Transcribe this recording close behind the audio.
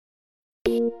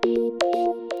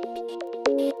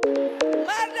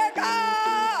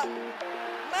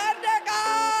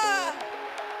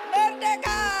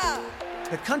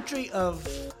country of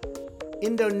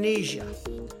Indonesia.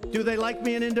 Do they like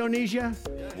me in Indonesia?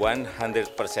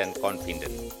 100%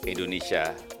 confident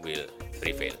Indonesia will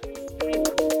prevail.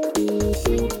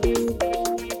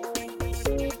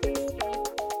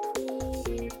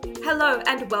 Hello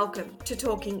and welcome to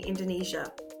Talking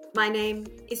Indonesia. My name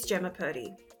is Gemma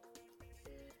Purdy.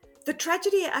 The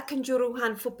tragedy at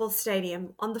Kanjuruhan Football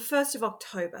Stadium on the 1st of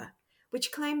October,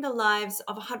 which claimed the lives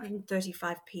of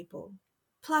 135 people,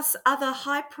 plus other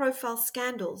high-profile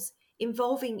scandals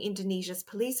involving Indonesia's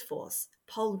police force,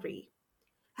 Polri,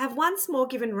 have once more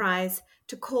given rise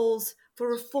to calls for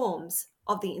reforms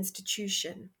of the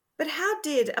institution. But how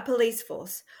did a police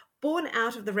force born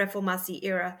out of the Reformasi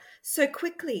era so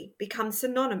quickly become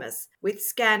synonymous with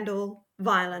scandal,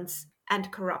 violence,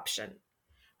 and corruption?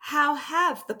 How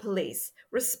have the police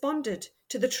responded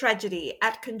to the tragedy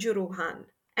at Kanjuruhan?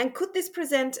 And could this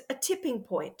present a tipping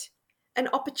point, an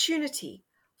opportunity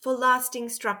for lasting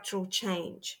structural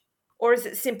change? Or is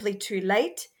it simply too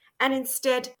late, and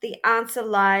instead the answer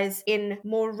lies in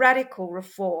more radical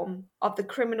reform of the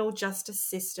criminal justice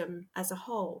system as a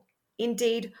whole?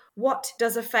 Indeed, what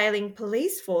does a failing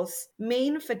police force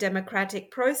mean for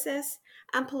democratic process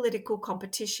and political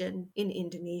competition in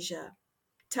Indonesia?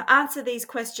 To answer these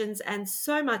questions and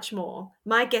so much more,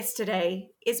 my guest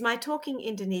today is my Talking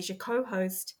Indonesia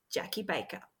co-host, Jackie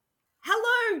Baker.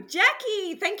 Hello,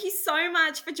 Jackie. Thank you so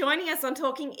much for joining us on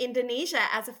Talking Indonesia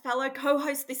as a fellow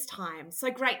co-host this time.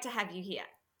 So great to have you here.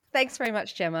 Thanks very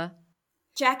much, Gemma.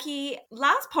 Jackie,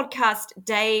 last podcast,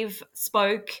 Dave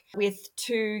spoke with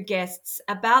two guests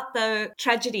about the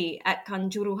tragedy at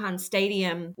Kanjuruhan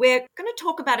Stadium. We're going to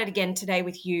talk about it again today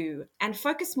with you and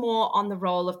focus more on the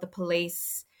role of the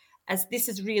police, as this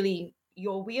is really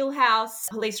your wheelhouse.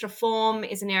 Police reform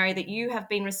is an area that you have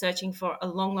been researching for a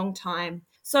long, long time.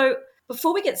 So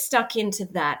before we get stuck into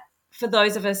that, for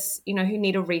those of us, who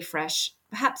need a refresh,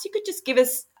 perhaps you could just give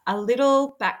us a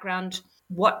little background.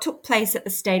 What took place at the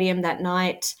stadium that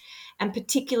night, and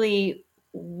particularly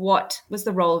what was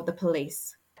the role of the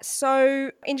police?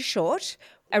 So, in short,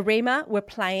 Arema were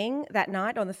playing that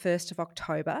night on the 1st of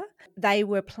October. They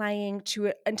were playing to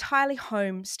an entirely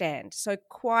home stand. So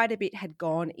quite a bit had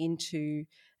gone into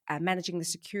managing the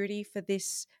security for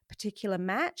this particular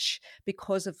match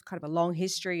because of kind of a long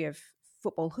history of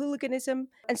football hooliganism.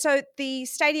 And so the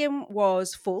stadium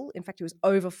was full. In fact, it was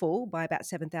over full by about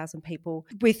 7,000 people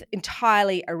with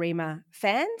entirely Arema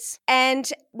fans. And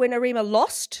when Arema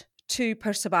lost to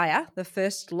Persebaya, the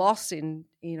first loss in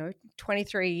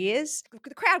 23 years,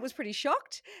 the crowd was pretty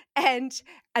shocked, and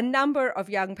a number of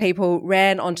young people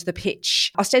ran onto the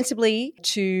pitch ostensibly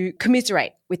to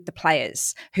commiserate with the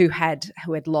players who had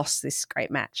lost this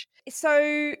great match. So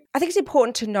I think it's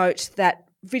important to note that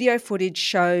video footage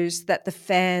shows that the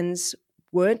fans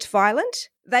weren't violent.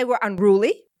 They were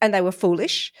unruly and they were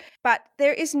foolish, but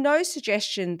there is no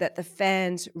suggestion that the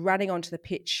fans running onto the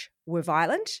pitch were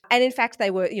violent. And in fact,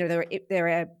 they were, there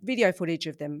are video footage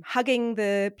of them hugging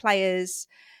the players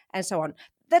and so on.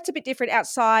 That's a bit different.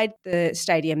 Outside the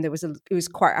stadium, it was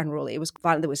quite unruly. It was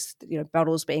violent. There was,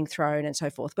 bottles being thrown and so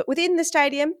forth. But within the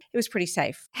stadium, it was pretty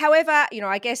safe. However,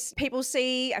 I guess people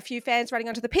see a few fans running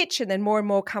onto the pitch and then more and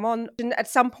more come on. And at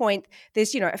some point,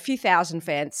 there's, a few thousand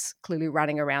fans clearly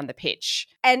running around the pitch.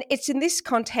 And it's in this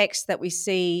context that we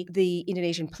see the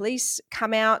Indonesian police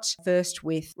come out, first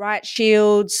with riot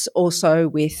shields, also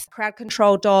with crowd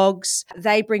control dogs.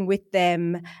 They bring with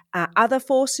them other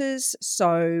forces.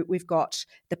 So we've got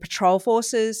the patrol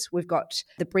forces, we've got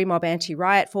the BRIMOB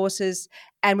anti-riot forces,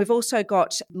 and we've also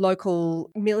got local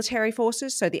military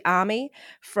forces, so the army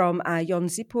from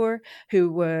Yonzipur, who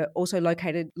were also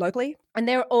located locally. And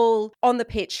they're all on the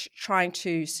pitch trying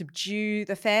to subdue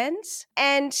the fans.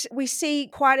 And we see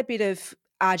quite a bit of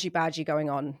argy-bargy going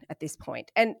on at this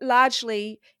point, and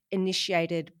largely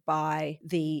initiated by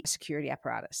the security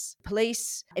apparatus.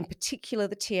 Police, in particular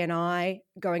the TNI,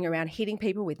 going around hitting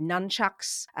people with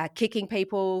nunchucks, kicking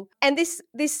people. And this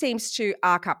seems to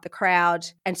arc up the crowd,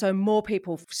 and so more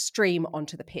people stream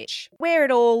onto the pitch. Where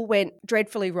it all went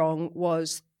dreadfully wrong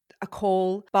was a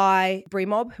call by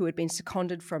BRIMOB, who had been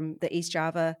seconded from the East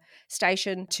Java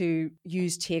station, to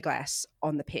use tear gas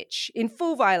on the pitch. In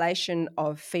full violation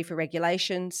of FIFA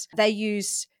regulations, they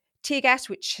use tear gas,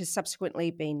 which has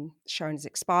subsequently been shown as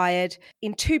expired,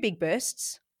 in two big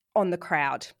bursts on the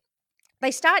crowd. They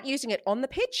start using it on the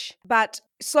pitch, but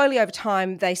slowly over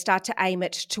time, they start to aim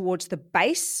it towards the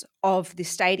base of the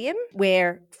stadium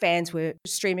where fans were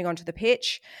streaming onto the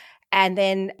pitch. And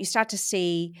then you start to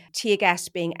see tear gas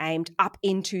being aimed up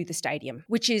into the stadium,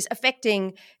 which is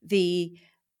affecting the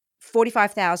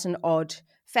 45,000 odd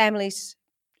families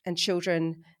and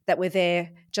children that were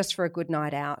there just for a good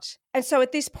night out. And so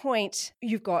at this point,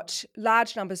 you've got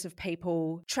large numbers of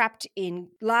people trapped in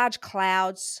large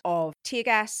clouds of tear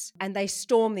gas, and they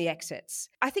storm the exits.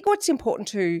 I think what's important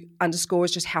to underscore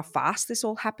is just how fast this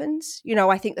all happens.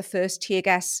 I think the first tear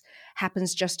gas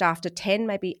happens just after 10,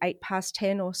 maybe 8 past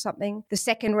 10 or something. The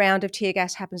second round of tear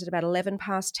gas happens at about 11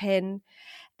 past 10.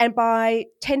 And by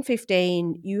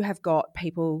 10:15, you have got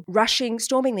people rushing,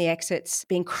 storming the exits,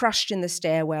 being crushed in the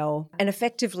stairwell. And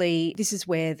effectively, this is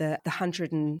where the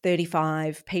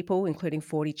 135 people, including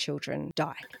 40 children,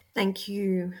 died. Thank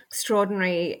you.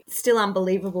 Extraordinary. Still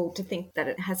unbelievable to think that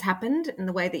it has happened in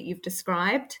the way that you've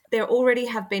described. There already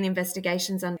have been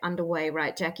investigations underway,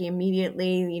 right, Jackie?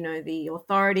 Immediately, the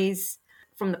authorities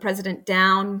from the president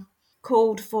down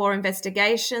called for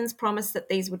investigations, promised that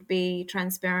these would be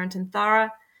transparent and thorough.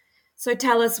 So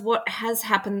tell us what has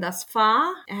happened thus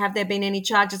far. Have there been any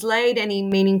charges laid, any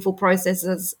meaningful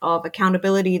processes of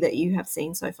accountability that you have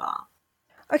seen so far?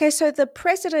 Okay, so the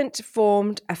president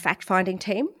formed a fact-finding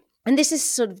team, and this is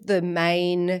sort of the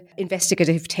main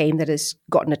investigative team that has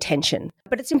gotten attention.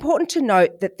 But it's important to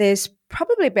note that there's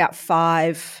probably about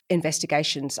 5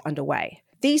 investigations underway.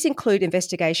 These include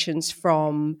investigations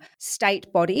from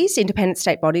state bodies, independent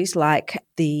state bodies like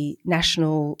the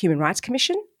National Human Rights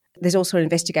Commission. There's also an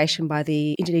investigation by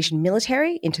the Indonesian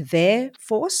military into their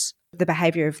force, the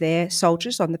behaviour of their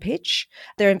soldiers on the pitch.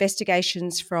 There are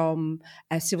investigations from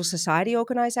civil society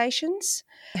organisations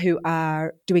who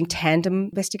are doing tandem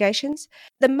investigations.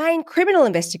 The main criminal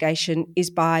investigation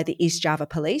is by the East Java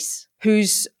Police,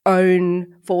 whose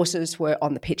own forces were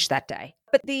on the pitch that day.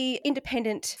 But the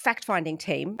independent fact-finding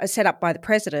team set up by the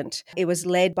president, it was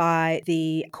led by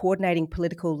the Coordinating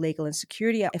Political, Legal and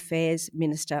Security Affairs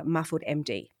Minister Mahfud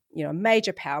MD. A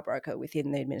major power broker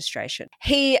within the administration.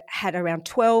 He had around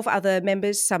 12 other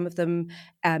members, some of them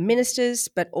ministers,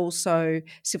 but also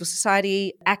civil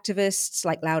society activists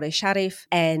like Laude Sharif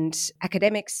and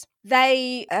academics.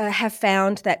 They have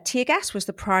found that tear gas was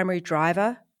the primary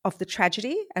driver of the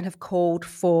tragedy and have called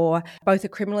for both a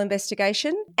criminal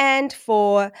investigation and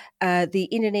for the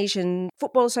Indonesian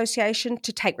Football Association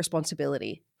to take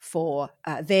responsibility for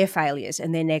their failures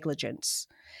and their negligence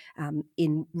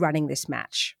in running this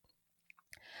match.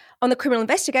 On the criminal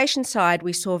investigation side,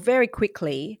 we saw very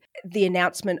quickly the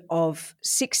announcement of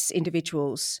 6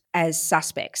 individuals as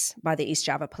suspects by the East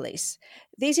Java Police.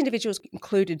 These individuals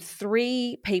included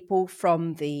 3 people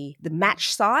from the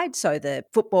match side, so the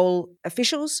football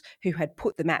officials who had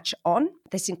put the match on.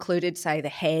 This included, say, the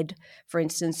head, for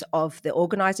instance, of the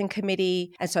organising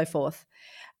committee and so forth.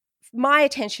 My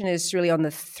attention is really on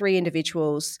the 3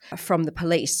 individuals from the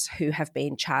police who have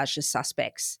been charged as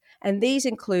suspects. And these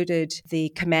included the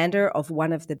commander of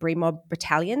one of the Brimob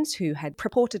battalions who had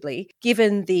purportedly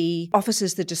given the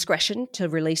officers the discretion to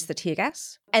release the tear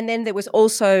gas. And then there was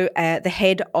also the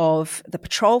head of the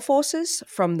patrol forces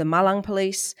from the Malang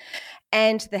police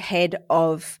and the head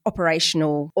of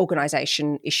operational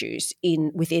organisation issues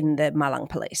within the Malang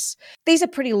police. These are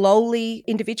pretty lowly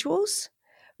individuals.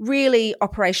 Really,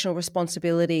 operational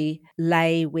responsibility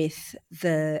lay with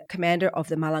the commander of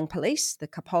the Malang police, the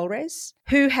Kapolres,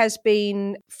 who has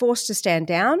been forced to stand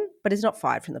down, but is not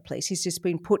fired from the police. He's just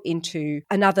been put into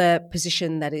another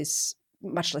position that is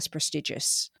much less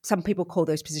prestigious. Some people call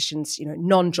those positions,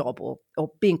 non-job or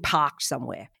being parked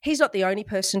somewhere. He's not the only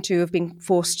person to have been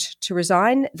forced to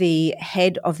resign. The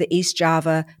head of the East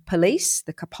Java Police,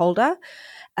 the Kapolda,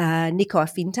 Nico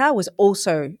Afinta, was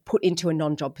also put into a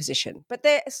non-job position. But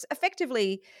they're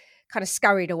effectively kind of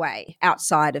scurried away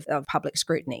outside of public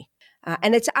scrutiny.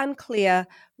 And it's unclear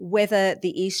whether the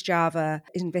East Java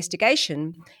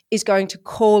investigation is going to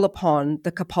call upon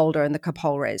the Kapolda and the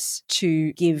Kapolres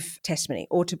to give testimony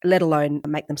or to let alone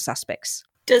make them suspects.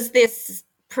 Does this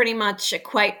pretty much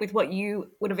equate with what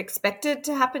you would have expected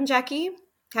to happen, Jackie?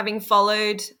 Having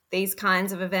followed these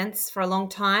kinds of events for a long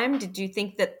time, did you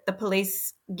think that the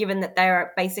police, given that they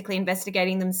are basically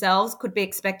investigating themselves, could be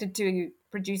expected to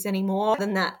produce any more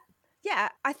than that? Yeah,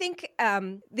 I think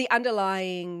the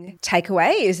underlying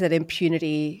takeaway is that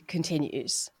impunity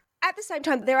continues. At the same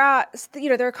time, there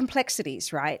are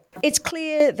complexities, right? It's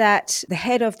clear that the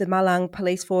head of the Malang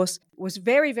police force was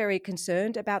very, very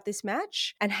concerned about this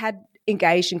match and had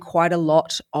engaged in quite a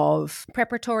lot of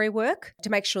preparatory work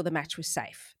to make sure the match was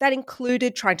safe. That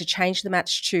included trying to change the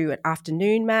match to an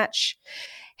afternoon match.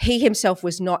 He himself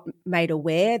was not made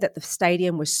aware that the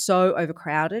stadium was so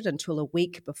overcrowded until a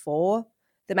week before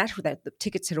the match, that the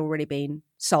tickets had already been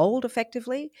sold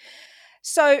effectively.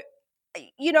 So,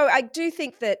 I do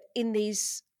think that in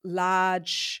these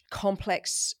large,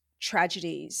 complex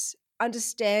tragedies,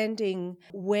 understanding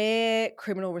where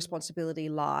criminal responsibility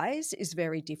lies is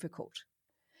very difficult.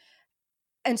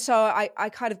 And so I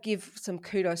kind of give some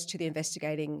kudos to the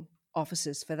investigating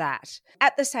officers for that.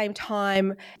 At the same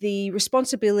time, the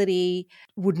responsibility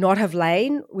would not have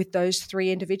lain with those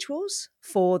three individuals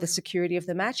for the security of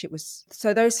the match.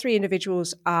 So those three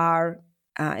individuals are,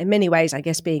 in many ways, I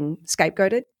guess, being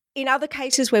scapegoated. In other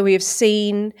cases where we have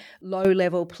seen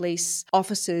low-level police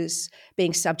officers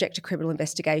being subject to criminal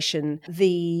investigation,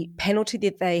 the penalty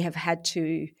that they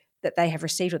have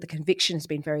received, or the conviction, has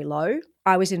been very low.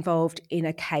 I was involved in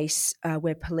a case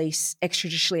where police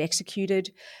extrajudicially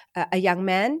executed a young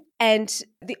man, and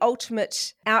the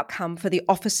ultimate outcome for the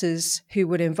officers who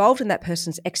were involved in that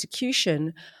person's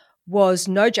execution was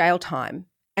no jail time,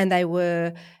 and they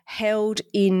were held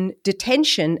in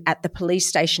detention at the police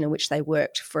station in which they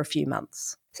worked for a few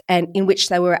months, and in which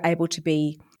they were able to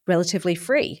be relatively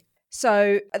free.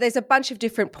 So there's a bunch of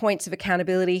different points of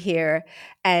accountability here.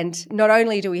 And not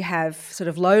only do we have sort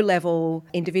of low-level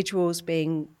individuals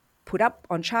being put up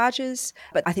on charges,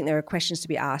 but I think there are questions to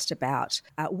be asked about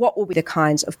what will be the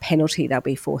kinds of penalty they'll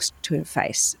be forced to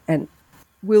face. And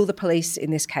will the police,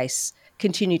 in this case,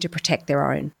 continue to protect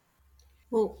their own?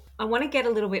 Well, I want to get a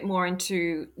little bit more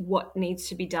into what needs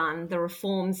to be done, the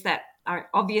reforms that are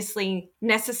obviously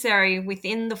necessary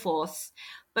within the force.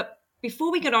 But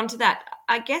before we get on to that,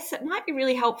 I guess it might be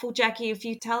really helpful, Jackie, if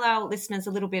you tell our listeners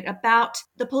a little bit about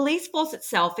the police force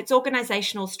itself, its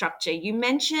organisational structure. You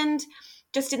mentioned,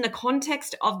 just in the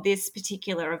context of this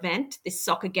particular event, this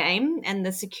soccer game and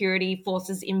the security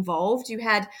forces involved, you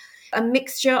had a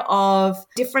mixture of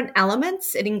different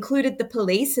elements. It included the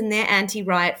police and their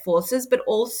anti-riot forces, but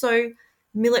also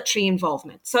military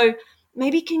involvement. So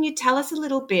maybe can you tell us a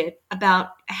little bit about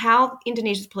how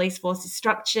Indonesia's police force is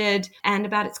structured and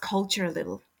about its culture a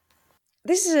little?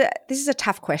 This is a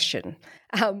tough question.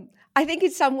 I think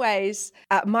in some ways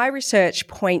my research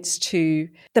points to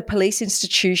the police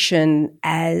institution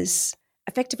as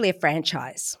effectively a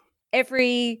franchise.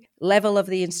 Every level of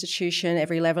the institution,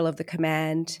 every level of the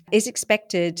command is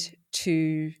expected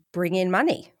to bring in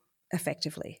money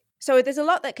effectively. So there's a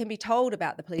lot that can be told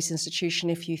about the police institution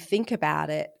if you think about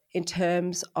it in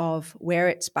terms of where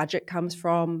its budget comes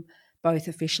from, both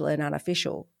official and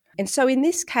unofficial. And so in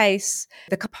this case,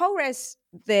 the Kapolres,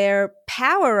 their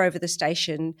power over the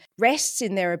station rests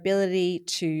in their ability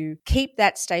to keep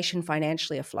that station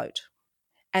financially afloat.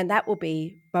 And that will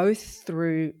be both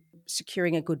through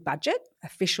securing a good budget,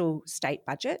 official state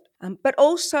budget, but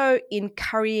also in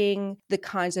currying the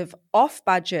kinds of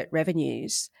off-budget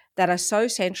revenues that are so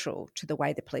central to the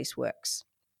way the police works.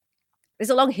 There's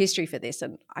a long history for this,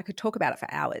 and I could talk about it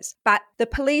for hours. But the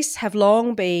police have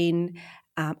long been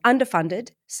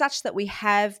underfunded, such that we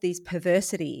have these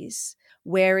perversities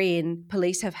wherein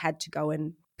police have had to go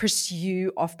and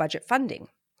pursue off-budget funding.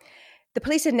 The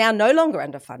police are now no longer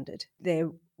underfunded. They're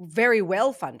very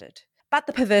well funded. But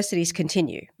the perversities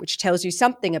continue, which tells you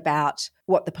something about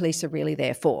what the police are really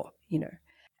there for, you know.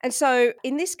 And so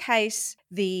in this case,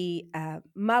 the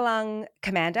Malang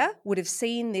commander would have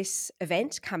seen this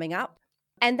event coming up,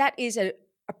 and that is a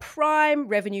prime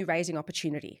revenue-raising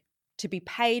opportunity to be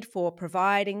paid for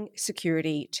providing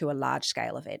security to a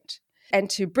large-scale event. And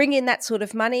to bring in that sort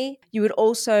of money, you would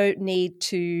also need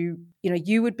to,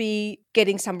 you would be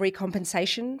getting some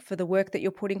recompensation for the work that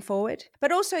you're putting forward, but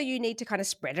also you need to kind of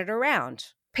spread it around.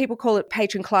 People call it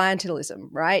patron clientelism,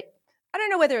 right? I don't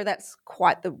know whether that's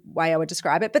quite the way I would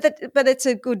describe it, but it's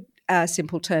a good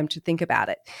simple term to think about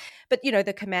it. But,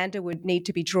 the commander would need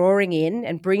to be drawing in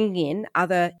and bringing in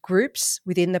other groups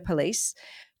within the police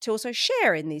to also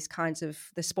share in these kinds of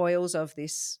the spoils of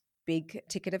this big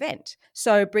ticket event.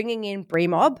 So bringing in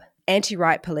BRIMOB,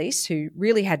 anti-riot police, who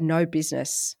really had no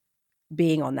business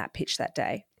being on that pitch that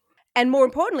day. And more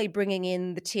importantly, bringing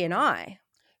in the TNI,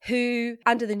 who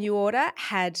under the new order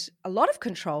had a lot of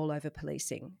control over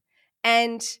policing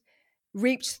and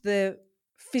reaped the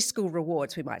fiscal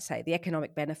rewards, we might say, the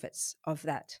economic benefits of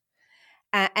that.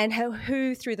 And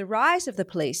who, through the rise of the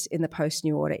police in the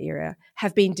post-New Order era,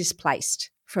 have been displaced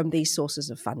from these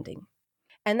sources of funding.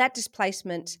 And that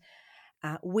displacement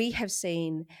we have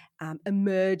seen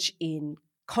emerge in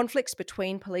conflicts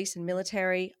between police and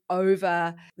military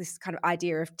over this kind of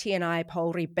idea of TNI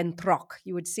Polri Bentrok.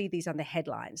 You would see these on the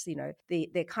headlines,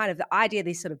 the kind of the idea of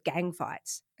these sort of gang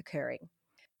fights occurring.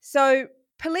 So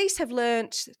police have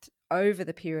learnt over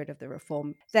the period of the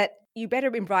reform that you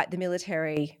better invite the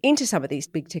military into some of these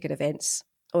big ticket events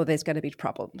or there's going to be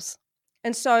problems.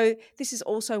 And so this is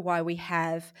also why we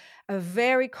have a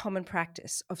very common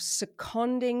practice of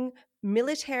seconding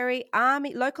military,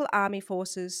 army, local army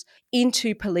forces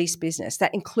into police business.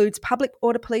 That includes public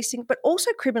order policing, but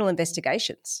also criminal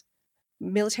investigations.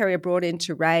 Military are brought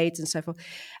into raids and so forth.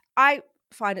 I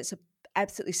find it's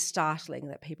absolutely startling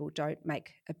that people don't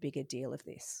make a bigger deal of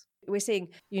this. We're seeing,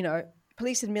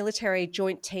 police and military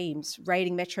joint teams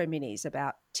raiding metro minis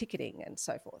about ticketing and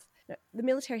so forth. The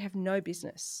military have no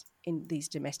business in these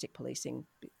domestic policing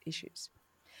issues.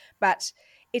 But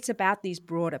it's about these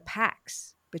broader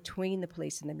pacts between the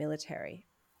police and the military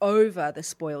over the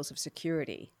spoils of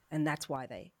security, and that's why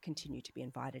they continue to be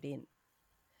invited in.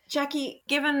 Jackie,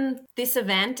 given this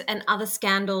event and other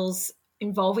scandals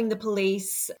involving the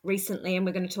police recently, and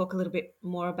we're going to talk a little bit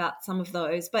more about some of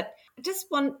those, but I just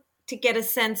want to get a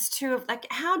sense too of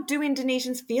how do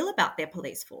Indonesians feel about their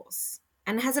police force?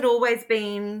 And has it always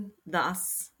been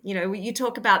thus? You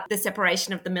talk about the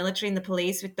separation of the military and the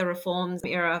police with the reforms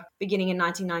era beginning in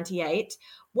 1998.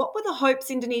 What were the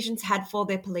hopes Indonesians had for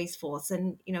their police force?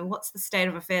 And, what's the state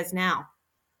of affairs now?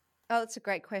 Oh, that's a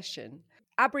great question.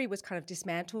 ABRI was kind of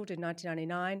dismantled in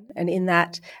 1999, and in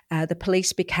that the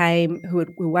police who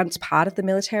were once part of the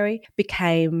military,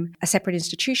 became a separate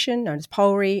institution known as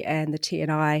Polri, and the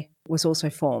TNI was also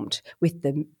formed with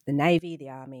the Navy, the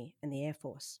Army and the Air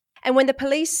Force. And when the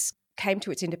police came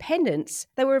to its independence,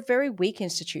 they were a very weak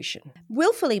institution,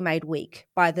 willfully made weak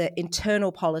by the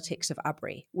internal politics of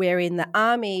ABRI, wherein the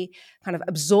army kind of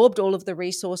absorbed all of the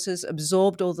resources,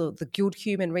 absorbed all the good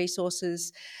human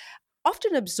resources,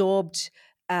 often absorbed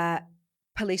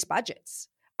police budgets.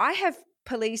 I have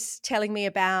police telling me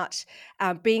about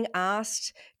being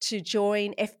asked to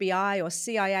join FBI or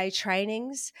CIA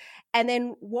trainings and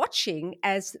then watching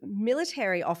as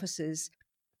military officers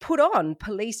put on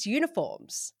police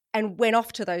uniforms and went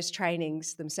off to those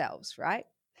trainings themselves, right?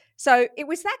 So it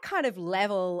was that kind of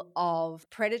level of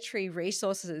predatory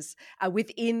resources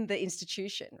within the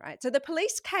institution, right? So the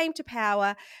police came to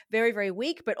power very, very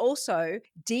weak, but also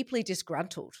deeply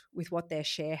disgruntled with what their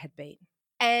share had been.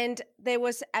 And there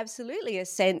was absolutely a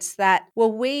sense that,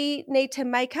 well, we need to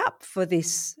make up for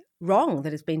this wrong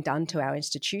that has been done to our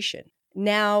institution.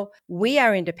 Now we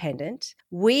are independent.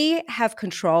 We have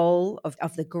control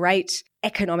of the great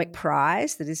economic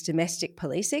prize that is domestic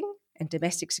policing and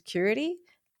domestic security,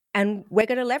 and we're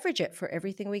going to leverage it for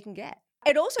everything we can get.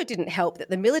 It also didn't help that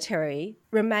the military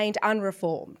remained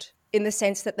unreformed in the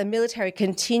sense that the military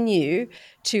continue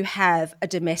to have a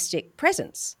domestic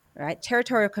presence, right?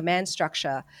 Territorial command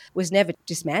structure was never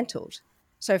dismantled.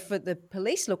 So for the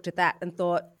police looked at that and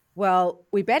thought, well,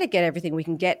 we better get everything we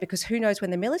can get because who knows when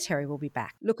the military will be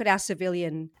back. Look at our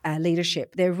civilian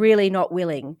leadership. They're really not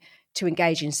willing to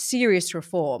engage in serious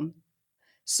reform.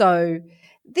 So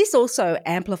this also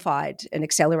amplified and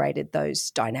accelerated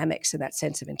those dynamics and that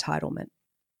sense of entitlement.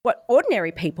 What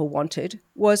ordinary people wanted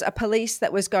was a police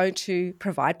that was going to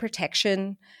provide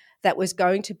protection, that was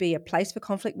going to be a place for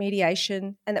conflict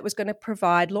mediation, and that was going to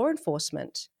provide law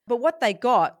enforcement. But what they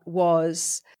got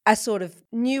was a sort of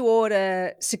new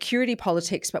order security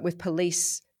politics, but with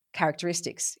police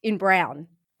characteristics in brown,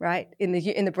 right? In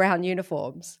the brown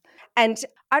uniforms. And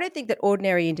I don't think that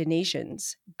ordinary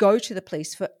Indonesians go to the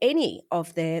police for any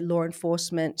of their law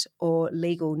enforcement or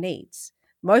legal needs.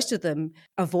 Most of them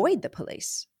avoid the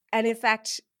police. And in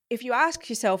fact, if you ask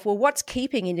yourself, well, what's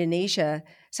keeping Indonesia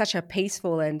such a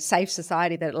peaceful and safe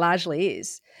society that it largely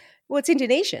is? Well, it's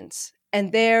Indonesians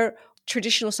and their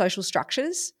traditional social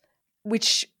structures,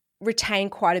 which retain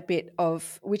quite a bit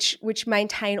of, which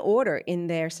maintain order in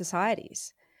their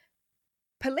societies.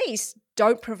 Police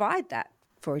don't provide that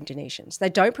for Indonesians. They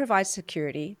don't provide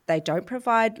security. They don't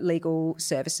provide legal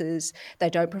services. They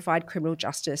don't provide criminal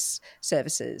justice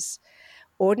services.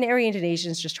 Ordinary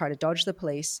Indonesians just try to dodge the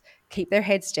police, keep their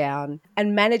heads down,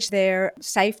 and manage their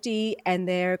safety and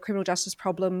their criminal justice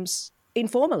problems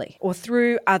informally or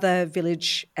through other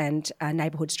village and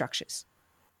neighbourhood structures.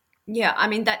 Yeah, I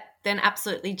mean, that then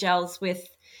absolutely gels with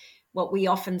what we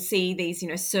often see, these,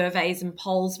 surveys and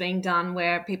polls being done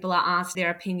where people are asked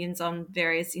their opinions on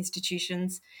various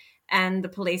institutions, and the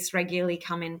police regularly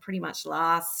come in pretty much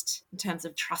last in terms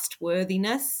of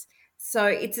trustworthiness. So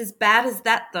it's as bad as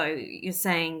that, though, you're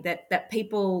saying, that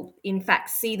people, in fact,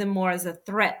 see them more as a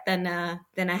threat than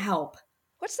a help.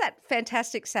 What's that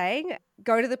fantastic saying?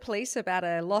 Go to the police about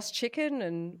a lost chicken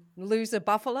and lose a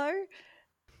buffalo?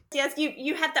 Yes,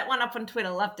 you had that one up on Twitter.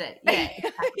 Loved it. Yeah.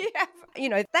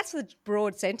 Yeah. That's the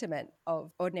broad sentiment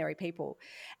of ordinary people.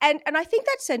 And I think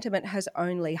that sentiment has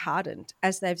only hardened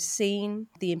as they've seen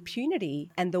the impunity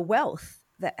and the wealth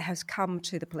that has come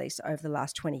to the police over the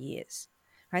last 20 years.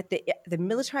 right? The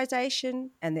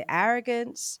militarization and the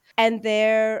arrogance and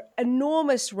their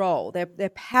enormous role, their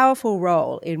powerful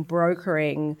role in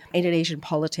brokering Indonesian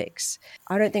politics.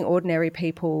 I don't think ordinary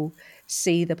people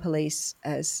see the police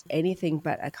as anything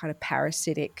but a kind of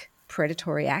parasitic,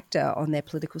 predatory actor on their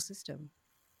political system.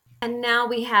 And now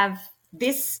we have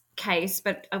this case,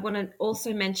 but I want to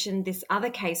also mention this other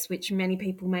case, which many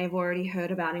people may have already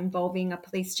heard about, involving a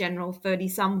police general, Ferdy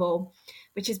Sambo,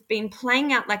 which has been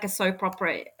playing out like a soap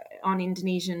opera on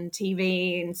Indonesian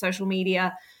TV and social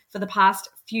media for the past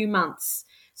few months.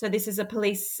 So this is a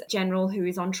police general who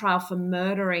is on trial for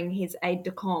murdering his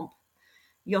aide-de-camp,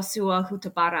 Yosua Huta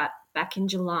Barat, back in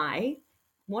July.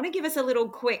 Want to give us a little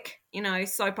quick,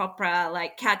 soap opera,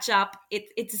 like catch up.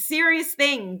 It's a serious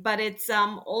thing, but it's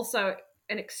also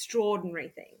an extraordinary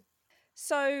thing.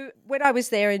 So when I was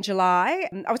there in July,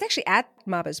 I was actually at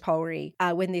Mabes Polri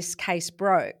when this case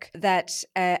broke, that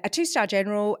a two-star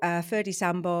general, Ferdy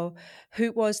Sambo,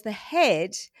 who was the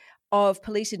head of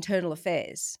police internal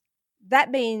affairs. That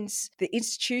means the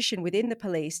institution within the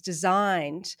police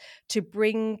designed to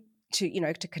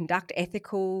to conduct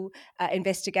ethical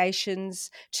investigations,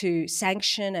 to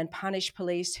sanction and punish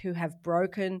police who have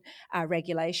broken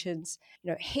regulations.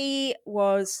 He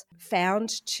was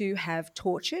found to have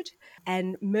tortured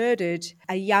and murdered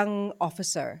a young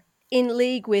officer in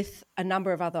league with a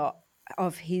number of other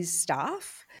of his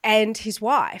staff and his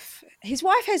wife. His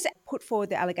wife has put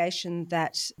forward the allegation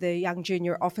that the young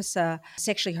junior officer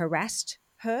sexually harassed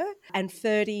her, and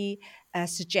Ferdy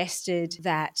suggested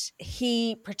that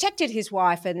he protected his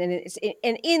wife, and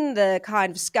in the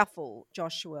kind of scuffle,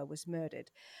 Joshua was murdered.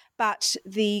 But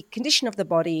the condition of the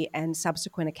body and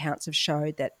subsequent accounts have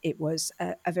showed that it was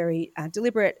a very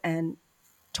deliberate and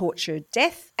tortured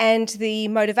death, and the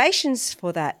motivations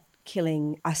for that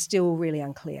killing are still really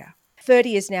unclear.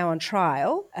 Ferdy is now on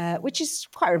trial, which is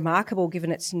quite remarkable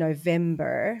given it's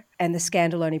November and the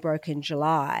scandal only broke in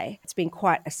July. It's been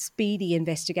quite a speedy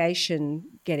investigation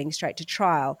getting straight to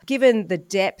trial. Given the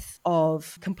depth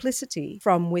of complicity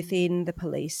from within the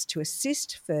police to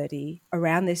assist Ferdy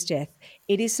around this death,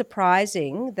 it is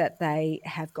surprising that they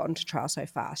have gotten to trial so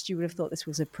fast. You would have thought this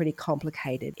was a pretty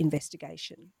complicated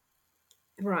investigation.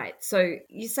 Right. So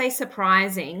you say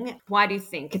surprising. Why do you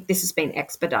think this has been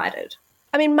expedited?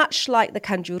 I mean, much like the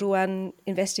Kanjuruhan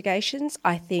investigations,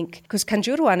 I think, because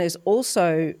Kanjuruhan has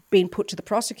also been put to the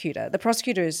prosecutor. The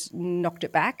prosecutor has knocked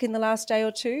it back in the last day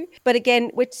or two. But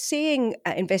again, we're seeing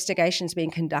investigations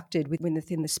being conducted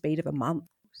within the speed of a month,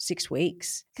 6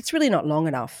 weeks. It's really not long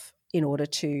enough in order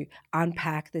to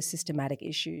unpack the systematic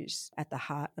issues at the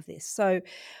heart of this. So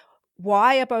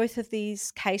why are both of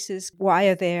these cases, why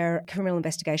are their criminal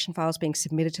investigation files being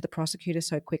submitted to the prosecutor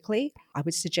so quickly? I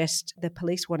would suggest the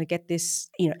police want to get this,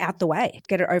 out the way,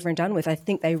 get it over and done with. I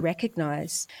think they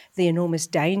recognise the enormous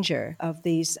danger of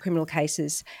these criminal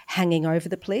cases hanging over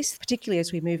the police, particularly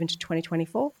as we move into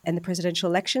 2024 and the presidential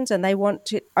elections, and they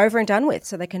want it over and done with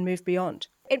so they can move beyond.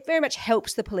 It very much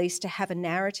helps the police to have a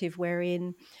narrative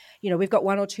wherein, we've got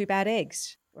one or two bad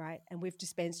eggs, right, and we've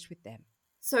dispensed with them.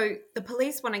 So the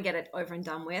police want to get it over and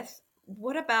done with.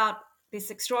 What about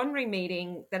this extraordinary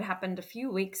meeting that happened a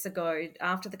few weeks ago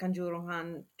after the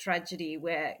Kanjuruhan tragedy,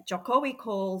 where Jokowi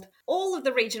called all of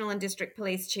the regional and district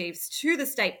police chiefs to the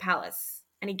State Palace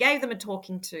and he gave them a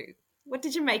talking to? What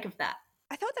did you make of that?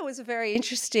 I thought that was a very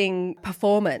interesting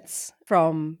performance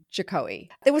from Jokowi.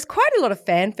 There was quite a lot of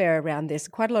fanfare around this,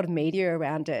 quite a lot of media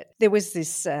around it. There was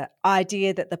this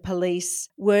idea that the police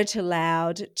weren't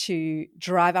allowed to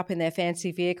drive up in their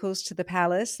fancy vehicles to the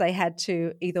palace. They had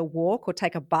to either walk or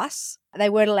take a bus. They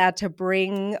weren't allowed to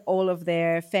bring all of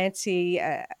their fancy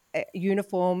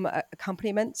uniform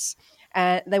accompaniments.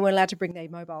 They weren't allowed to bring their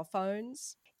mobile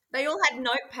phones. They all had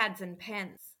notepads and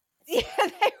pens. Yeah, they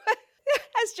were.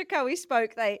 As Jokowi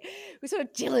spoke, they were sort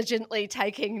of diligently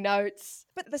taking notes.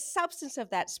 But the substance of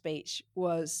that speech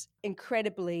was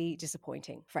incredibly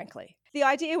disappointing, frankly. The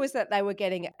idea was that they were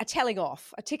getting a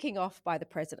ticking off by the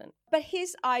president. But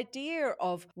his idea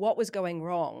of what was going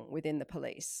wrong within the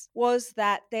police was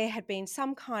that there had been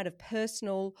some kind of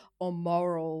personal or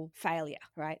moral failure,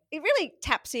 right? It really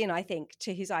taps in, I think,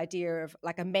 to his idea of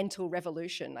like a mental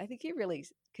revolution. I think he really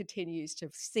continues to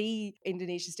see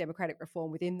Indonesia's democratic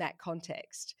reform within that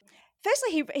context.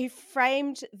 Firstly, he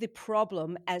framed the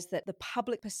problem as that the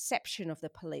public perception of the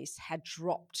police had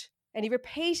dropped. And he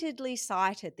repeatedly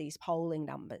cited these polling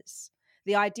numbers.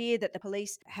 The idea that the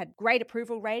police had great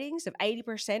approval ratings of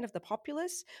 80% of the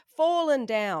populace, fallen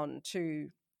down to,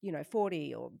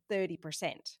 40 or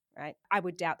 30%, right? I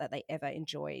would doubt that they ever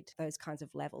enjoyed those kinds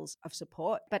of levels of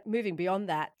support. But moving beyond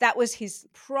that, that was his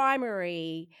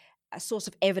primary source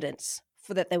of evidence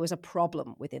for that there was a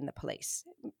problem within the police.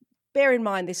 Bear in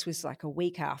mind, this was like a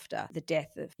week after the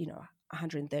death of,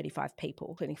 135 people,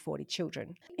 including 40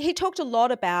 children. He talked a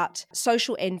lot about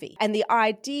social envy and the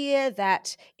idea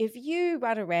that if you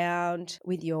run around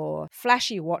with your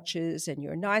flashy watches and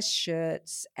your nice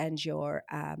shirts and your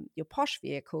posh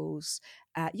vehicles,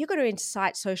 you're going to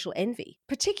incite social envy,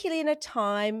 particularly in a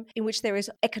time in which there is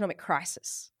economic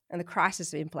crisis and the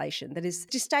crisis of inflation that is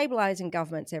destabilizing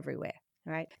governments everywhere,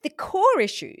 right? The core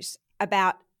issues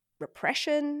about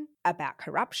repression, about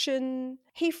corruption,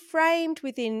 he framed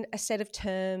within a set of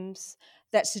terms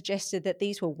that suggested that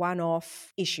these were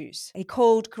one-off issues. He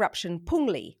called corruption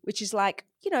pungli, which is like,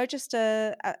 just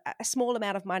a small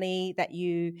amount of money that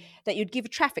you'd give a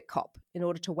traffic cop in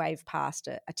order to wave past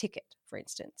a ticket, for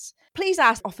instance. Please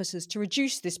ask officers to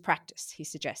reduce this practice, he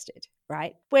suggested,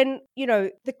 right? When,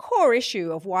 the core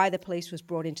issue of why the police was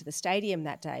brought into the stadium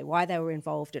that day, why they were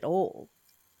involved at all,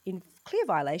 in clear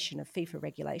violation of FIFA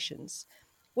regulations,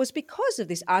 was because of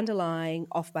this underlying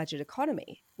off-budget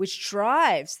economy, which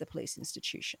drives the police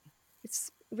institution.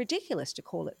 It's ridiculous to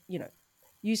call it,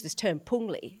 use this term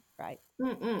pungli, right?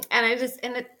 Mm-mm.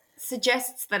 And it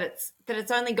suggests that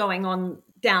it's only going on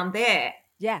down there.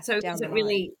 Yeah. So it isn't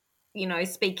really,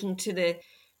 speaking to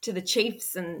the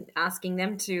chiefs and asking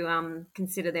them to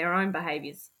consider their own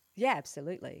behaviours. Yeah,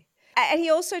 absolutely. And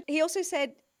he also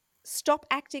said, stop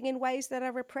acting in ways that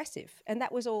are repressive. And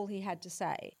that was all he had to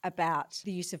say about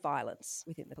the use of violence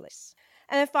within the police.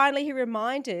 And then finally, he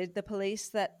reminded the police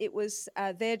that it was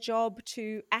their job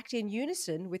to act in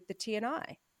unison with the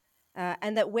TNI.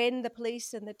 And that when the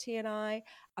police and the TNI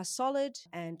are solid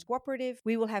and cooperative,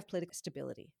 we will have political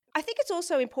stability. I think it's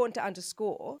also important to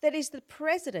underscore that it's the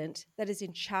president that is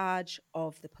in charge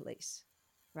of the police.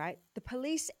 Right? The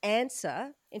police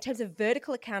answer, in terms of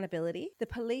vertical accountability, the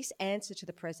police answer to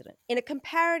the president. In a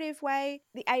comparative way,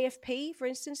 the AFP, for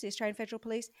instance, the Australian Federal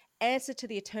Police, answer to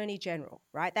the Attorney General,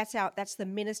 right? That's the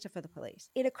Minister for the Police.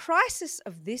 In a crisis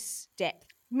of this depth,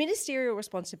 ministerial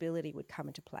responsibility would come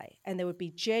into play and there would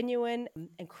be genuine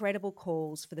and credible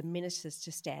calls for the ministers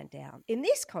to stand down. In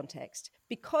this context,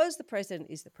 because the president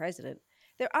is the president,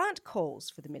 there aren't calls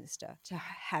for the minister to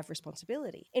have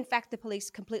responsibility. In fact, the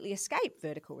police completely escape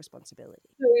vertical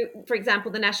responsibility. So, for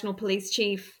example, the National Police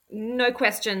Chief, no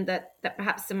question that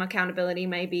perhaps some accountability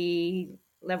may be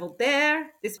levelled there.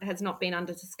 This has not been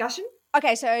under discussion.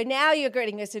 Okay, so now you're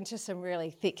getting us into some really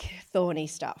thick, thorny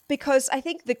stuff, because I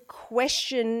think the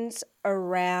questions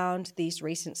around these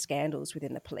recent scandals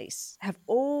within the police have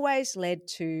always led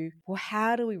to, well,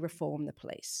 how do we reform the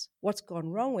police? What's gone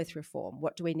wrong with reform?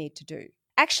 What do we need to do?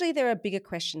 Actually, there are bigger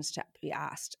questions to be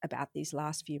asked about these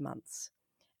last few months.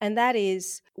 And that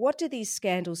is, what do these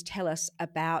scandals tell us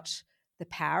about the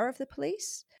power of the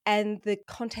police and the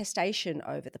contestation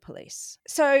over the police?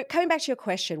 So coming back to your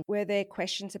question, were there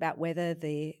questions about whether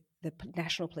the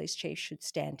National Police Chief should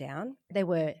stand down? There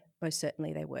were, most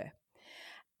certainly there were.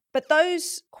 But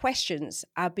those questions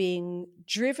are being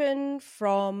driven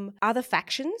from other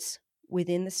factions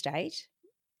within the state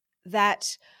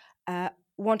that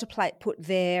want to put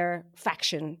their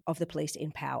faction of the police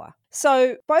in power.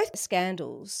 So both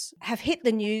scandals have hit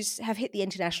the news, have hit the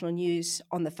international news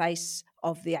on the face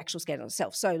of the actual scandal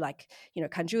itself. So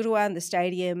Kanjuruhan, the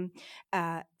stadium,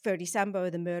 Ferdi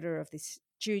Sambo, the murder of this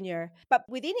junior. But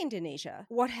within Indonesia,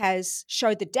 what has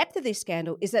showed the depth of this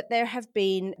scandal is that there have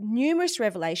been numerous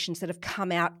revelations that have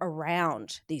come out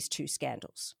around these two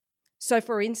scandals. So,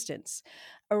 for instance,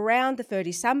 around the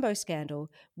Ferdi Sambo scandal,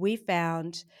 we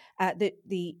found that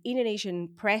the Indonesian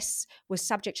press was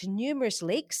subject to numerous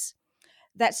leaks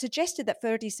that suggested that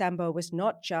Ferdi Sambo was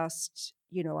not just,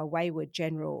 a wayward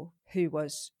general who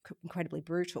was incredibly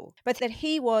brutal, but that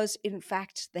he was, in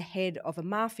fact, the head of a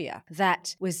mafia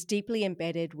that was deeply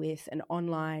embedded with an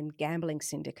online gambling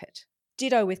syndicate.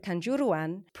 Ditto with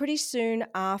Kanjuruhan. Pretty soon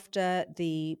after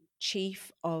the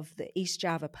chief of the East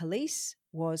Java Police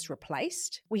was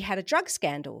replaced, we had a drug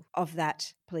scandal of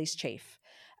that police chief,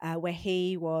 where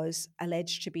he was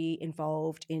alleged to be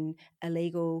involved in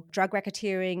illegal drug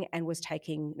racketeering and was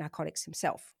taking narcotics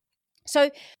himself.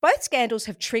 So both scandals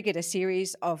have triggered a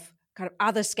series of kind of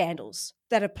other scandals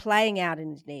that are playing out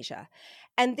in Indonesia.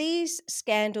 And these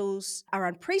scandals are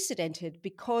unprecedented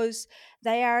because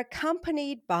they are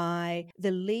accompanied by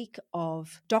the leak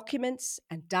of documents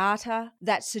and data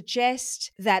that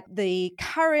suggest that the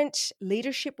current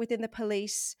leadership within the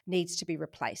police needs to be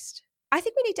replaced. I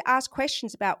think we need to ask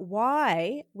questions about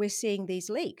why we're seeing these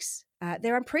leaks.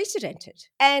 They're unprecedented.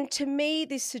 And to me,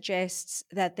 this suggests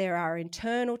that there are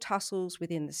internal tussles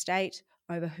within the state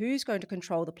over who's going to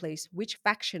control the police, which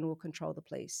faction will control the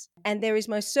police. And there is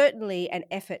most certainly an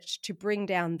effort to bring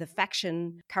down the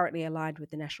faction currently aligned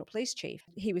with the National Police Chief.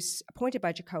 He was appointed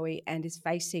by Jokowi and is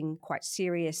facing quite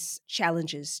serious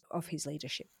challenges of his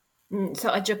leadership. So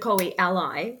a Jokowi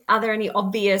ally. Are there any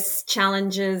obvious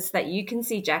challenges that you can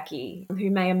see, Jackie, who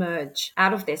may emerge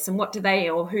out of this, and what do they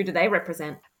or who do they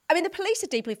represent? I mean, the police are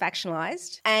deeply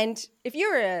factionalised, and if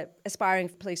you're an aspiring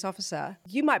police officer,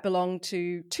 you might belong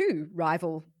to two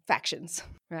rival factions,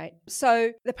 right?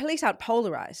 So the police aren't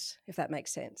polarised, if that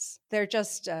makes sense. They're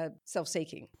just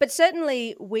self-seeking. But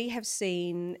certainly we have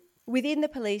seen within the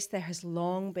police there has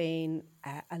long been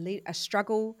a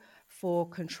struggle for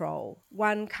control,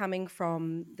 one coming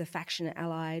from the faction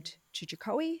allied to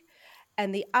Jokowi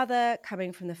and the other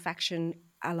coming from the faction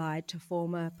allied to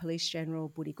former Police General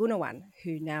Budi Gunawan,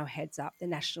 who now heads up the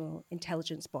National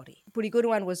Intelligence Body. Budi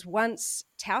Gunawan was once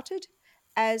touted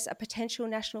as a potential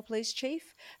National Police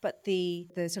Chief, but the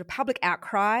sort of public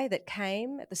outcry that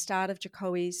came at the start of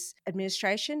Jokowi's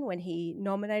administration when he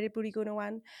nominated Budi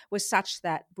Gunawan was such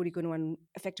that Budi Gunawan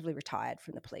effectively retired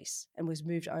from the police and was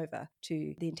moved over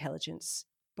to the intelligence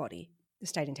body, the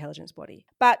state intelligence body.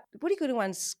 But Budi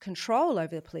Gunawan's control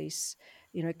over the police,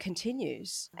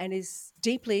 continues and is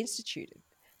deeply instituted.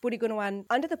 Budi Gunawan,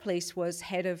 under the police, was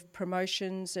head of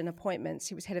promotions and appointments.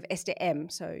 He was head of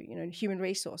SDM, so, human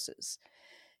resources.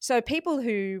 So people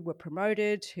who were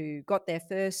promoted, who got their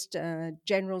first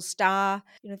general star,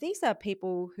 these are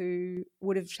people who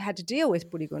would have had to deal with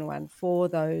Budi Gunawan for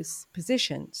those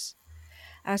positions.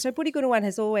 So Budi Gunawan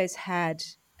has always had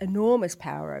enormous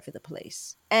power over the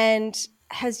police and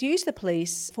has used the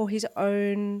police for his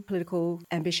own political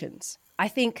ambitions. I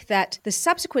think that the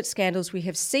subsequent scandals we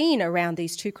have seen around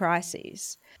these two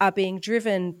crises are being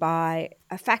driven by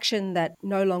a faction that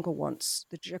no longer wants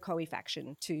the Jokowi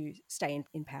faction to stay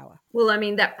in power. Well, I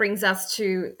mean, that brings us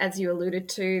to, as you alluded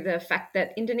to, the fact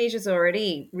that Indonesia's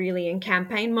already really in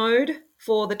campaign mode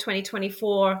for the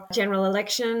 2024 general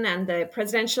election and the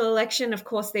presidential election. Of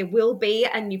course, there will be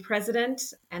a new president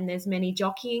and there's many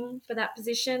jockeying for that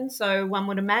position. So one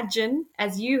would imagine,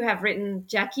 as you have written,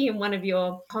 Jackie, in one of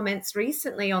your comments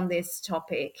recently on this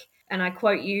topic, and I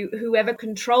quote you, whoever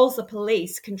controls the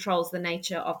police controls the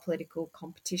nature of political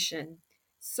competition.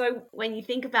 So when you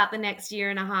think about the next year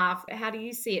and a half, how do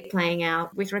you see it playing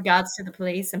out with regards to the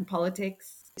police and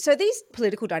politics? So these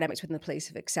political dynamics within the police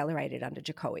have accelerated under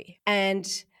Jokowi. And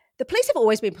the police have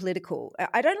always been political.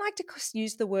 I don't like to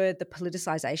use the word the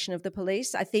politicisation of the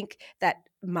police. I think that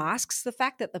masks the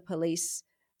fact that the police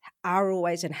are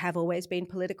always and have always been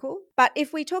political. But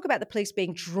if we talk about the police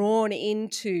being drawn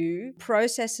into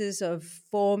processes of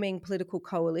forming political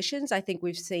coalitions, I think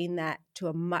we've seen that to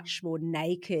a much more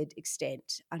naked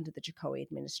extent under the Jokowi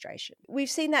administration. We've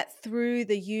seen that through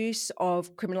the use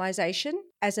of criminalisation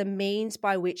as a means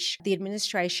by which the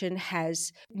administration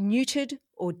has neutered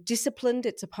or disciplined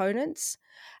its opponents,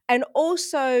 and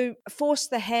also force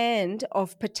the hand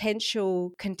of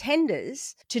potential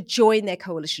contenders to join their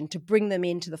coalition, to bring them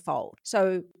into the fold.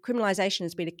 So criminalisation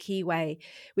has been a key way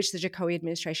which the Jokowi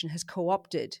administration has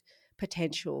co-opted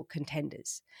potential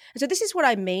contenders. And so this is what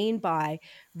I mean by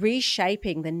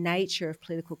reshaping the nature of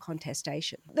political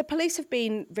contestation. The police have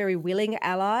been very willing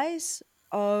allies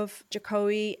of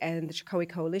Jokowi and the Jokowi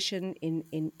coalition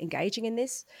in engaging in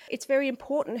this. It's very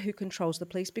important who controls the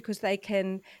police because they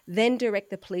can then direct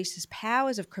the police's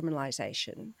powers of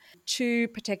criminalisation to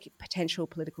protect potential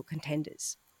political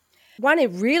contenders. One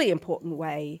really important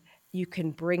way you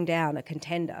can bring down a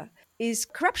contender is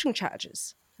corruption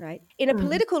charges, right? In a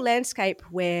political landscape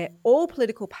where all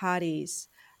political parties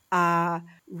are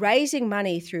raising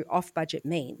money through off-budget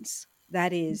means,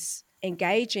 that is,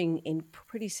 engaging in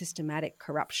pretty systematic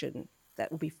corruption that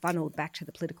will be funneled back to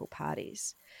the political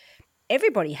parties,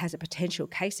 everybody has a potential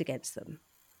case against them.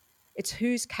 It's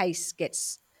whose case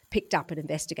gets picked up and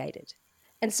investigated.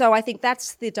 And so I think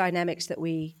that's the dynamics that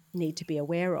we need to be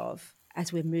aware of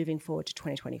as we're moving forward to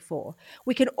 2024.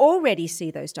 We can already see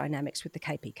those dynamics with the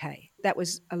KPK. That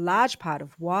was a large part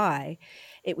of why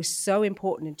it was so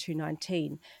important in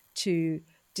 2019 to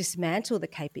dismantle the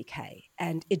KPK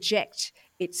and eject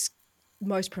its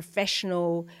most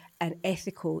professional and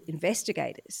ethical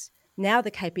investigators. Now the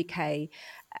KPK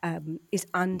is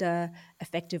under,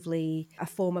 effectively, a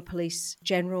former police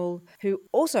general who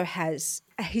also has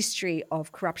a history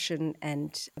of corruption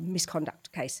and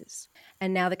misconduct cases.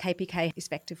 And now the KPK is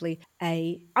effectively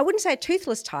I wouldn't say a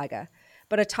toothless tiger,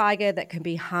 but a tiger that can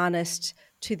be harnessed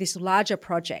to this larger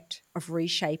project of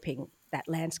reshaping that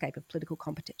landscape of political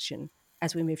competition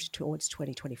as we move towards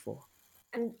 2024.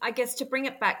 And I guess to bring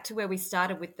it back to where we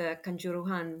started with the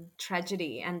Kanjuruhan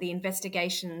tragedy and the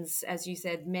investigations, as you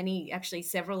said,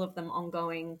 several of them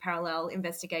ongoing parallel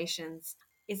investigations.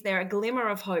 Is there a glimmer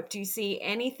of hope? Do you see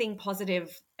anything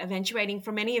positive eventuating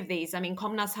from any of these? I mean,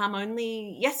 Komnas HAM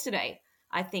only yesterday,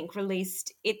 I think,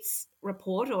 released its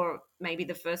report, or maybe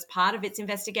the first part of its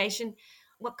investigation.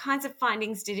 What kinds of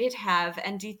findings did it have?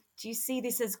 And do you see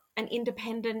this as an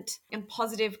independent and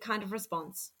positive kind of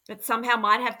response that somehow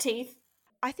might have teeth?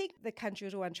 I think the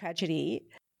Kanjuruhan tragedy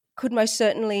could most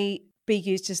certainly be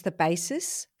used as the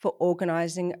basis for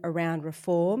organising around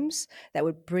reforms that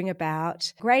would bring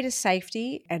about greater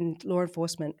safety and law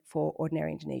enforcement for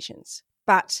ordinary Indonesians.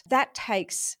 But there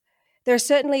are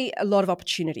certainly a lot of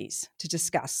opportunities to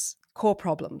discuss core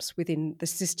problems within the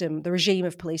system, the regime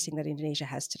of policing that Indonesia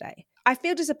has today. I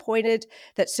feel disappointed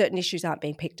that certain issues aren't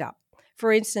being picked up.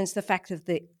 For instance, the fact of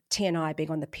the TNI being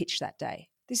on the pitch that day.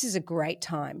 This is a great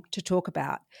time to talk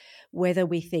about whether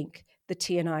we think the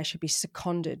TNI should be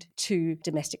seconded to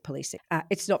domestic policing.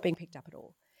 It's not being picked up at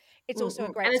all. It's also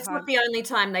a great time. And it's not the only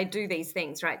time they do these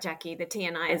things, right, Jackie? The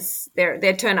TNIs,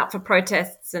 they turn up for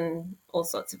protests and all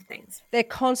sorts of things. They're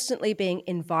constantly being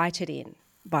invited in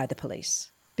by the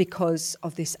police because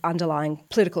of this underlying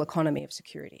political economy of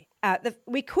security.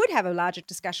 We could have a larger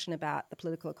discussion about the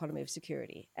political economy of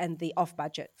security and the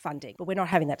off-budget funding, but we're not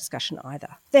having that discussion either.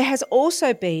 There has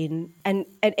also been, and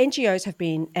NGOs have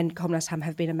been, and Komnas HAM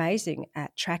have been amazing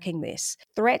at tracking this,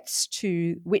 threats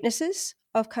to witnesses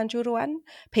of Kanjuruhan,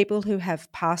 people who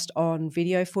have passed on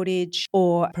video footage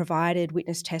or provided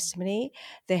witness testimony.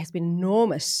 There has been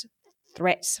enormous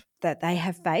threats that they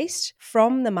have faced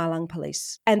from the Malang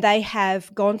police. And they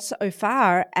have gone so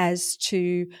far as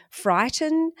to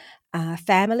frighten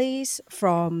families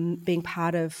from being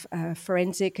part of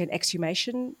forensic and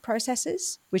exhumation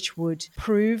processes, which would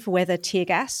prove whether tear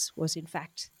gas was in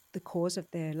fact the cause of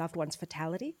their loved one's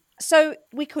fatality. So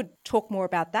we could talk more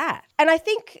about that. And I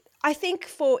think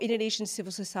for Indonesian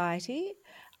civil society,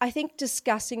 I think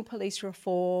discussing police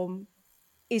reform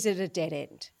is at a dead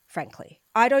end, frankly.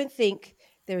 I don't think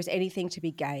there is anything to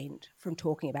be gained from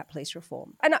talking about police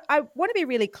reform. And I want to be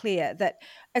really clear that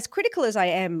as critical as I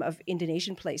am of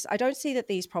Indonesian police, I don't see that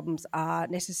these problems are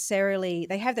necessarily,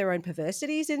 they have their own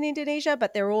perversities in Indonesia,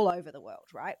 but they're all over the world,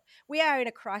 right? We are in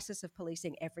a crisis of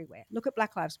policing everywhere. Look at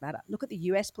Black Lives Matter. Look at the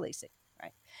US policing,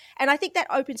 right? And I think that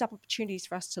opens up opportunities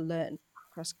for us to learn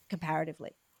across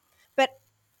comparatively. But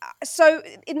so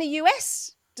in the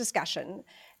US discussion,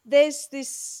 there's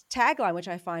this tagline which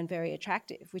I find very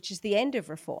attractive, which is the end of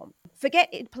reform.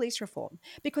 Forget police reform,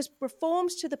 because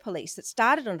reforms to the police that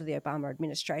started under the Obama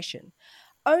administration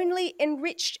only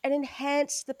enriched and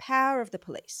enhanced the power of the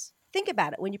police. Think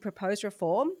about it. When you propose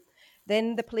reform,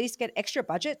 then the police get extra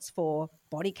budgets for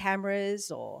body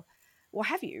cameras or what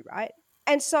have you, right?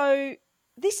 And so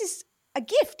this is a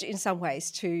gift in some ways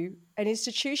to an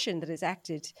institution that has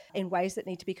acted in ways that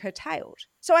need to be curtailed.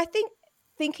 So I think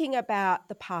thinking about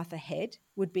the path ahead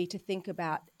would be to think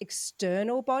about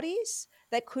external bodies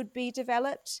that could be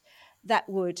developed that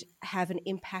would have an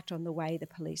impact on the way the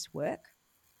police work.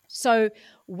 So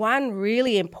one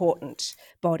really important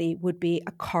body would be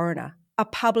a coroner, a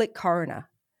public coroner.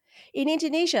 In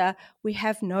Indonesia, we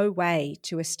have no way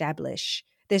to establish,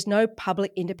 there's no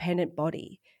public independent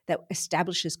body that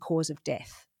establishes cause of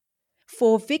death.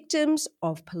 For victims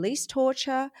of police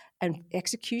torture and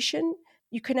execution,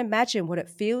 you can imagine what it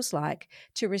feels like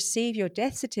to receive your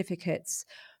death certificates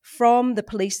from the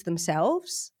police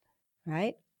themselves,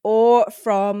 right? Or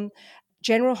from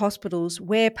general hospitals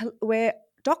where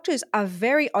doctors are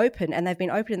very open, and they've been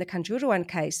open in the Kanjuruhan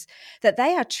case, that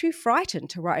they are too frightened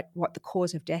to write what the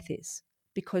cause of death is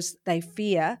because they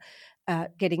fear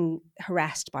getting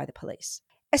harassed by the police.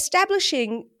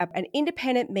 Establishing an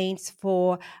independent means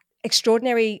for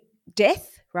extraordinary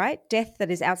death, right? Death that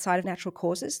is outside of natural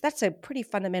causes. That's a pretty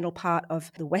fundamental part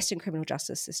of the Western criminal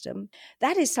justice system.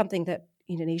 That is something that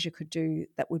Indonesia could do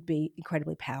that would be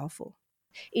incredibly powerful.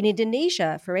 In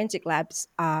Indonesia, forensic labs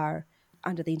are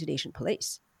under the Indonesian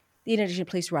police. The Indonesian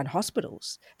police run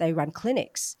hospitals. They run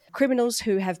clinics. Criminals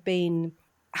who have been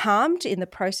harmed in the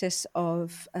process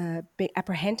of being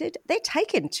apprehended, they're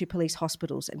taken to police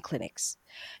hospitals and clinics.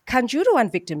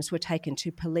 Kanjuruhan victims were taken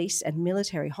to police and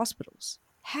military hospitals.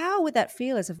 How would that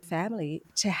feel as a family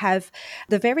to have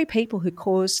the very people who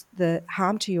caused the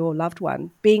harm to your loved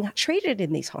one being treated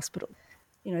in these hospitals?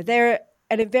 You know, they're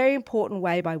a very important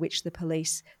way by which the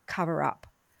police cover up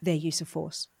their use of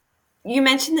force. You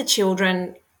mentioned the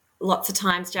children lots of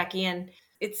times, Jackie, and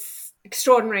it's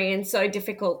extraordinary and so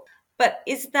difficult. But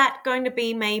is that going to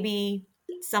be maybe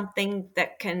something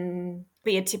that can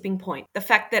be a tipping point? The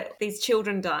fact that these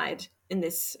children died in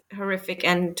this horrific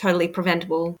and totally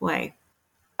preventable way?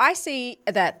 I see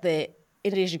that the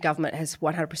Indonesian government has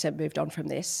 100% moved on from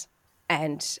this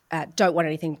and don't want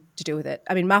anything to do with it.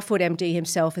 I mean, Mahfud MD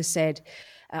himself has said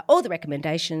all the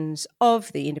recommendations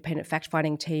of the independent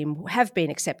fact-finding team have been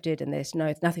accepted and there's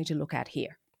nothing to look at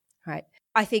here, right?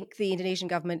 I think the Indonesian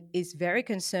government is very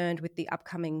concerned with the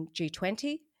upcoming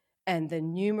G20 and the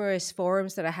numerous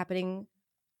forums that are happening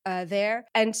there.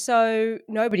 And so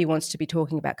nobody wants to be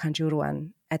talking about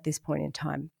Kanjuruhan at this point in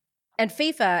time. And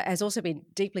FIFA has also been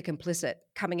deeply complicit,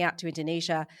 coming out to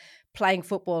Indonesia, playing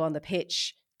football on the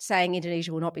pitch, saying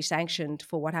Indonesia will not be sanctioned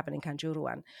for what happened in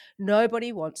Kanjuruhan.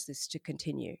 Nobody wants this to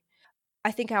continue. I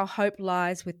think our hope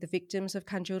lies with the victims of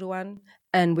Kanjuruhan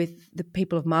and with the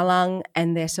people of Malang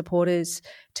and their supporters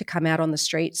to come out on the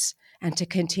streets and to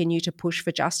continue to push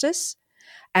for justice.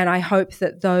 And I hope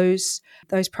that those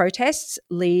protests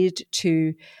lead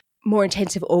to more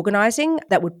intensive organising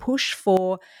that would push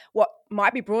for what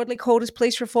might be broadly called as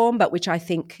police reform, but which I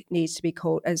think needs to be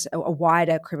called as a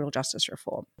wider criminal justice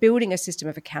reform. Building a system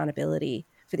of accountability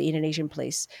for the Indonesian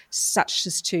police, such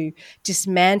as to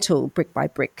dismantle brick by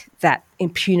brick that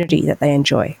impunity that they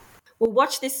enjoy. Well,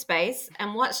 watch this space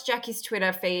and watch Jackie's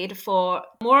Twitter feed for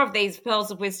more of these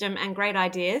pearls of wisdom and great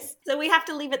ideas. So we have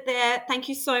to leave it there. Thank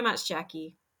you so much,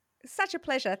 Jackie. Such a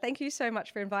pleasure. Thank you so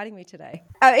much for inviting me today.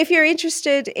 If you're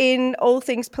interested in all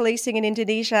things policing in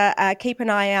Indonesia, keep an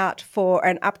eye out for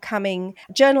an upcoming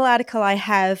journal article I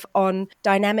have on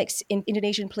dynamics in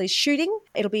Indonesian police shooting.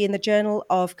 It'll be in the Journal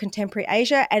of Contemporary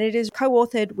Asia, and it is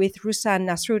co-authored with Ruslan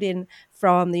Nasruddin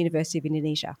from the University of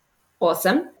Indonesia.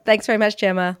 Awesome. Thanks very much,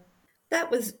 Gemma.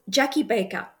 That was Jackie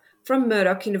Baker from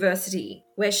Murdoch University,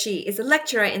 where she is a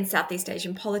lecturer in Southeast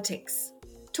Asian politics.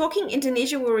 Talking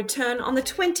Indonesia will return on the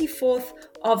 24th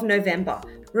of November.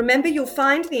 Remember, you'll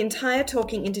find the entire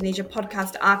Talking Indonesia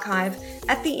podcast archive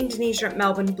at the Indonesia at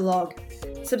Melbourne blog.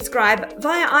 Subscribe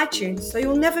via iTunes so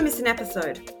you'll never miss an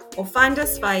episode, or find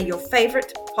us via your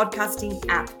favourite podcasting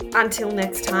app. Until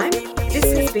next time, this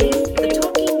has been the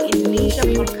Talking Indonesia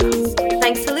podcast.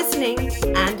 Thanks for listening,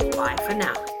 and bye for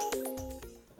now.